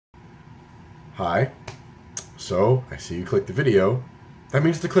Hi. So, I see you clicked the video. That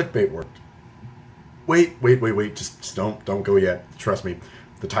means the clickbait worked. Wait. Just don't go yet. Trust me.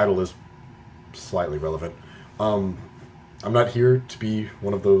 The title is slightly relevant. I'm not here to be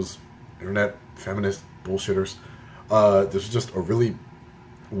one of those internet feminist bullshitters. This is just a really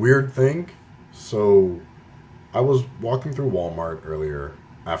weird thing. So, I was walking through Walmart earlier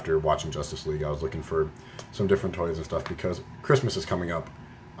after watching Justice League. I was looking for some different toys and stuff because Christmas is coming up.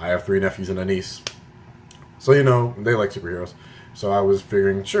 I have 3 nephews and a niece. So, you know, they like superheroes. So I was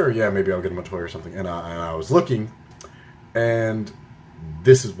figuring, sure, yeah, maybe I'll get them a toy or something. And I was looking, and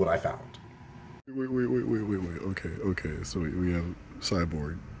this is what I found. Wait. Okay. So we have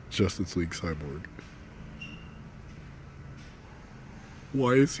Cyborg. Justice League Cyborg.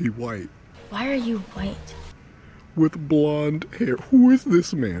 Why is he white? Why are you white? With blonde hair. Who is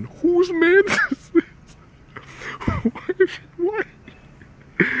this man? Whose man is this? Why is he white?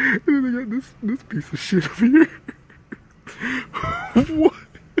 And then they got this piece of shit over here. What?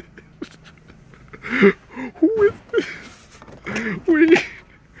 Who is this? Wait.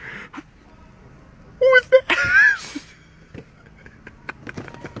 Who is that?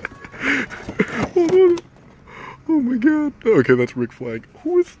 Hold on. Oh my god. Okay, that's Rick Flag.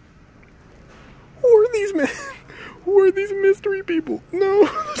 Who are these men? Who are these mystery people? No.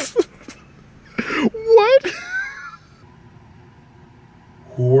 What?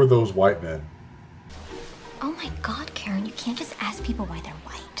 Who are those white men? Oh my god, Karen, you can't just ask people why they're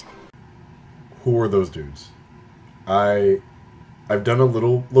white. Who are those dudes? I've done a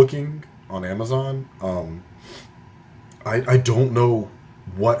little looking on Amazon. I don't know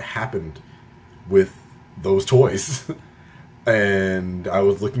what happened with those toys. And I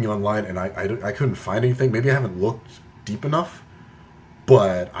was looking online and I couldn't find anything. Maybe I haven't looked deep enough.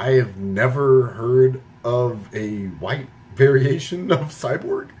 But I have never heard of a white variation of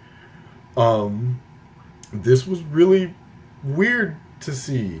Cyborg. This was really weird to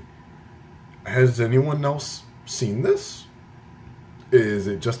see. Has anyone else seen this? Is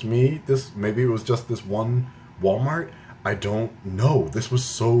it just me? Maybe it was just this one Walmart? I don't know. This was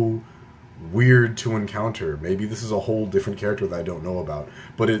so weird to encounter. Maybe this is a whole different character that I don't know about.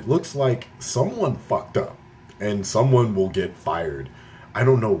 But it looks like someone fucked up. And someone will get fired. I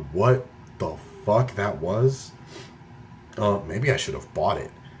don't know what the fuck that was. Maybe I should have bought it.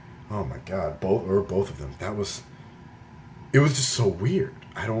 Oh my god, both of them. It was just so weird.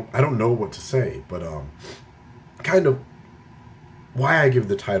 I don't know what to say, but kind of why I give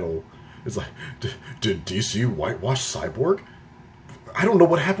the title is like, did DC Whitewash Cyborg? I don't know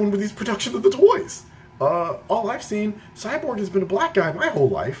what happened with these production of the toys. All I've seen, Cyborg has been a black guy my whole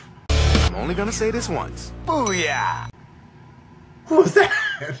life. I'm only gonna say this once. Booyah! Who was that?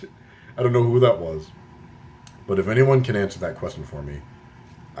 I don't know who that was. But if anyone can answer that question for me,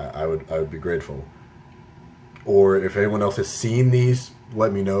 I would be grateful. Or if anyone else has seen these,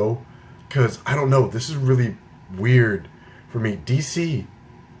 let me know. Because, I don't know, this is really weird for me. DC,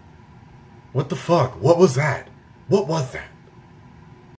 what the fuck? What was that? What was that?